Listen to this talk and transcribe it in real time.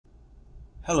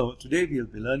Hello, today we'll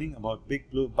be learning about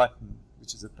Big Blue Button,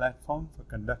 which is a platform for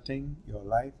conducting your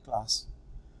live class.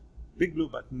 Big Blue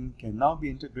Button can now be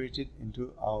integrated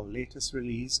into our latest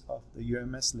release of the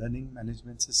UMS Learning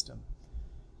Management System.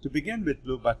 To begin with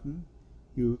Blue Button,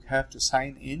 you have to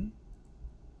sign in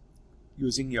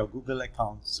using your Google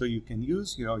account. So you can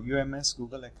use your UMS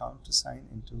Google account to sign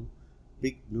into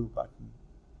Big Blue Button.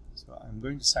 So I'm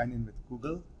going to sign in with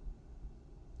Google.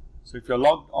 So if you're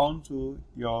logged on to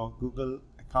your Google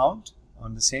account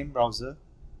on the same browser,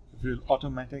 it will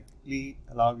automatically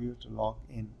allow you to log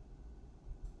in.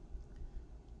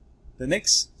 The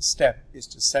next step is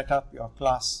to set up your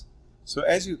class. So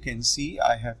as you can see,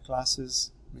 I have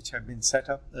classes which have been set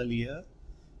up earlier.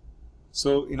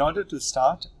 So in order to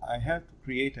start, I have to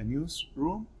create a new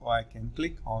room, or I can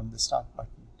click on the Start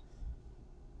button.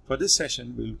 For this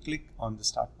session, we'll click on the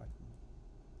Start button.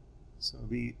 So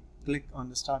we click on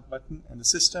the Start button and the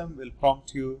system will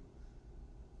prompt you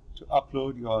to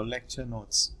upload your lecture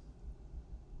notes.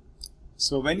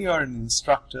 So when you are an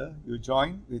instructor, you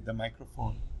join with the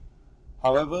microphone.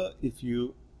 However, if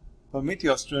you permit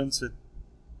your students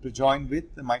to join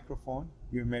with the microphone,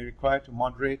 you may require to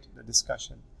moderate the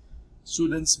discussion.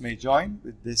 Students may join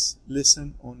with this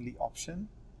listen only option.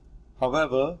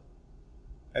 However,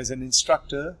 as an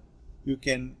instructor, you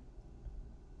can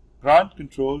grant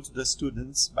control to the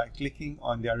students by clicking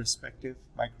on their respective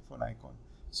microphone icon.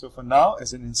 So for now,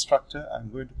 as an instructor, I'm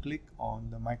going to click on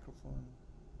the microphone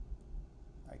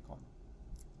icon.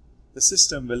 The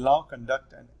system will now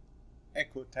conduct an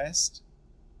echo test,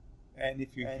 and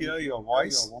if you hear your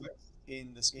voice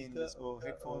in the speaker or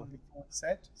headphone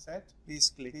set,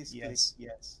 please click yes.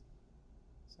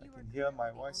 So I can hear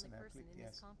my voice and I click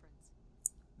yes.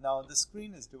 Now the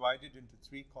screen is divided into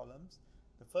 3 columns.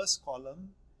 The first column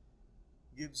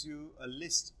gives you a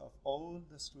list of all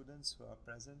the students who are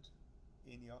present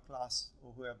in your class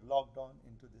or who have logged on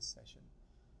into this session.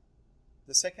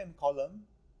 The second column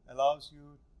allows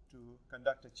you to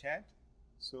conduct a chat.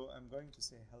 So I'm going to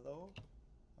say hello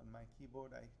on my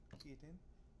keyboard. I key it in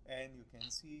and you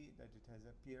can see that it has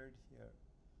appeared here.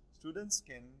 Students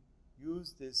can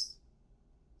use this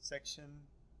section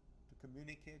to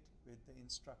communicate with the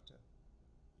instructor.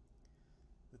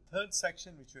 The third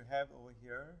section which you have over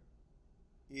here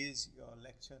is your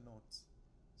lecture notes.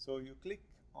 So you click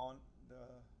on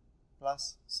the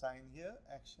plus sign here,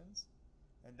 actions,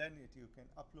 and then you can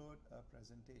upload a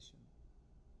presentation.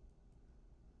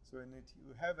 So in it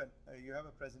you have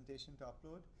a presentation to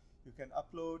upload. You can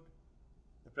upload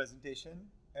the presentation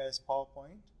as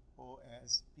PowerPoint or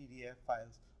as PDF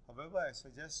files. However, I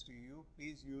suggest to you,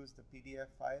 please use the PDF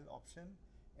file option,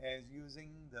 as using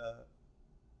the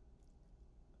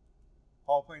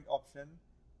PowerPoint option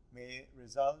may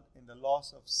result in the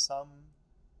loss of some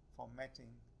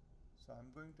formatting. So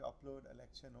I'm going to upload a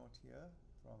lecture note here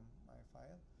from my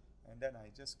file, and then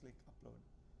I just click upload.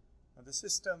 Now the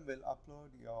system will upload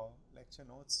your lecture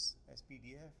notes as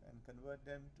PDF and convert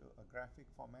them to a graphic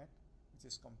format which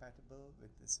is compatible with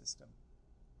the system.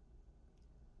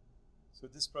 So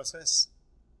this process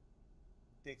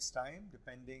takes time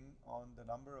depending on the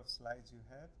number of slides you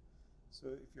have. So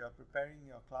if you are preparing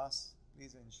your class,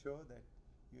 please ensure that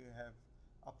you have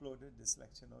uploaded this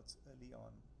lecture notes early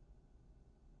on.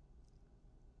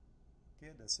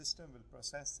 Okay, the system will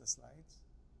process the slides,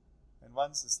 and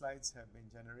once the slides have been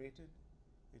generated,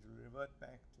 it will revert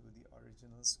back to the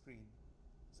original screen.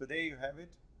 So there you have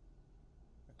it.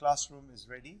 The classroom is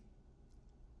ready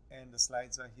and the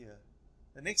slides are here.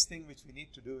 The next thing which we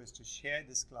need to do is to share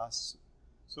this class.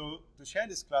 So to share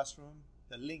this classroom,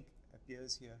 the link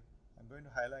appears here. I'm going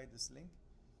to highlight this link.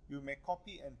 You may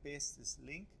copy and paste this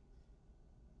link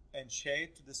and share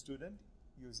it to the student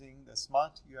using the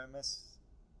Smart UMS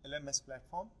LMS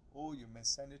platform, or you may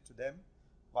send it to them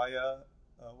via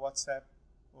WhatsApp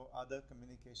or other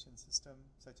communication system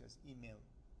such as email.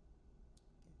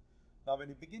 Okay. Now when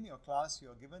you begin your class,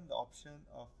 you are given the option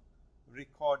of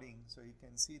recording. So you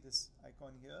can see this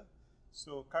icon here.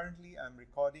 So currently I'm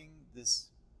recording this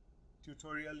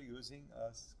tutorial using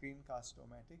a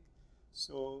Screencast-O-Matic.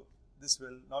 So this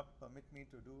will not permit me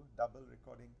to do double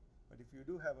recording. But if you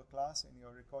do have a class and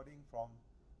you're recording from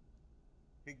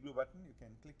Big Blue Button, you can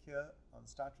click here on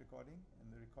Start Recording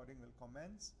and the recording will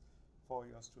commence for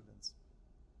your students.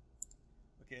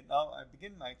 Okay, now I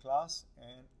begin my class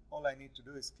and all I need to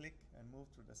do is click and move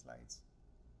through the slides.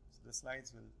 So the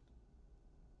slides will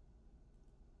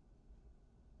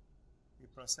be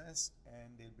processed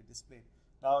and they'll be displayed.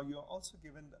 Now you're also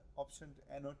given the option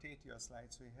to annotate your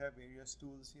slides. So you have various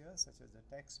tools here such as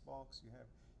the text box.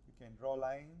 You can draw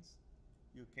lines.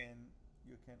 You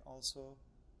can also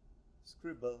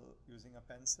scribble using a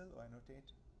pencil or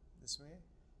annotate this way.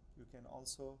 You can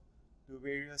also do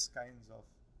various kinds of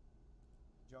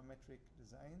geometric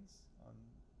designs on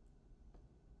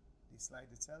the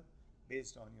slide itself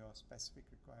based on your specific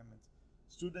requirements.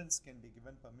 Students can be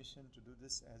given permission to do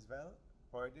this as well,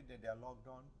 provided that they are logged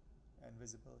on and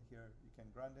visible here. You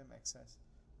can grant them access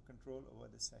or control over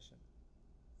this session.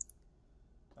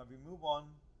 Now we move on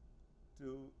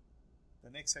to the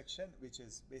next section, which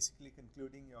is basically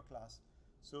concluding your class.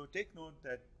 So take note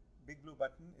that Big Blue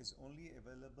Button is only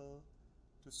available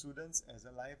to students as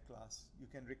a live class. You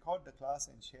can record the class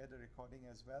and share the recording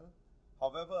as well.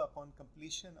 However, upon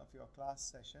completion of your class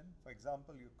session, for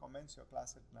example, you commence your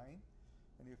class at 9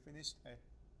 and you finished at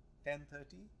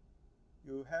 10:30,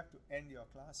 you have to end your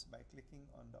class by clicking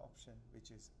on the option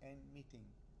which is End Meeting.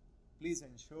 Please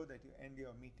ensure that you end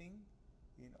your meeting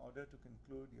in order to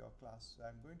conclude your class. So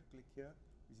I'm going to click here,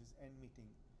 which is End Meeting,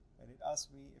 and it asks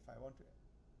me if I want to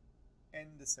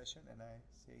end the session, and I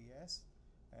say yes,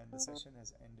 and the session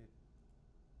has ended.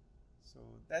 So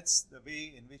that's the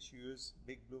way in which you use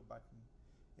Big Blue Button.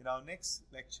 In our next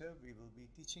lecture, we will be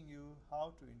teaching you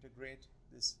how to integrate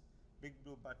this Big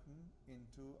Blue Button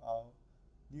into our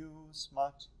new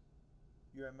smart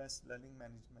UMS learning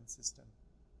management system.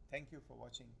 Thank you for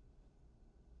watching.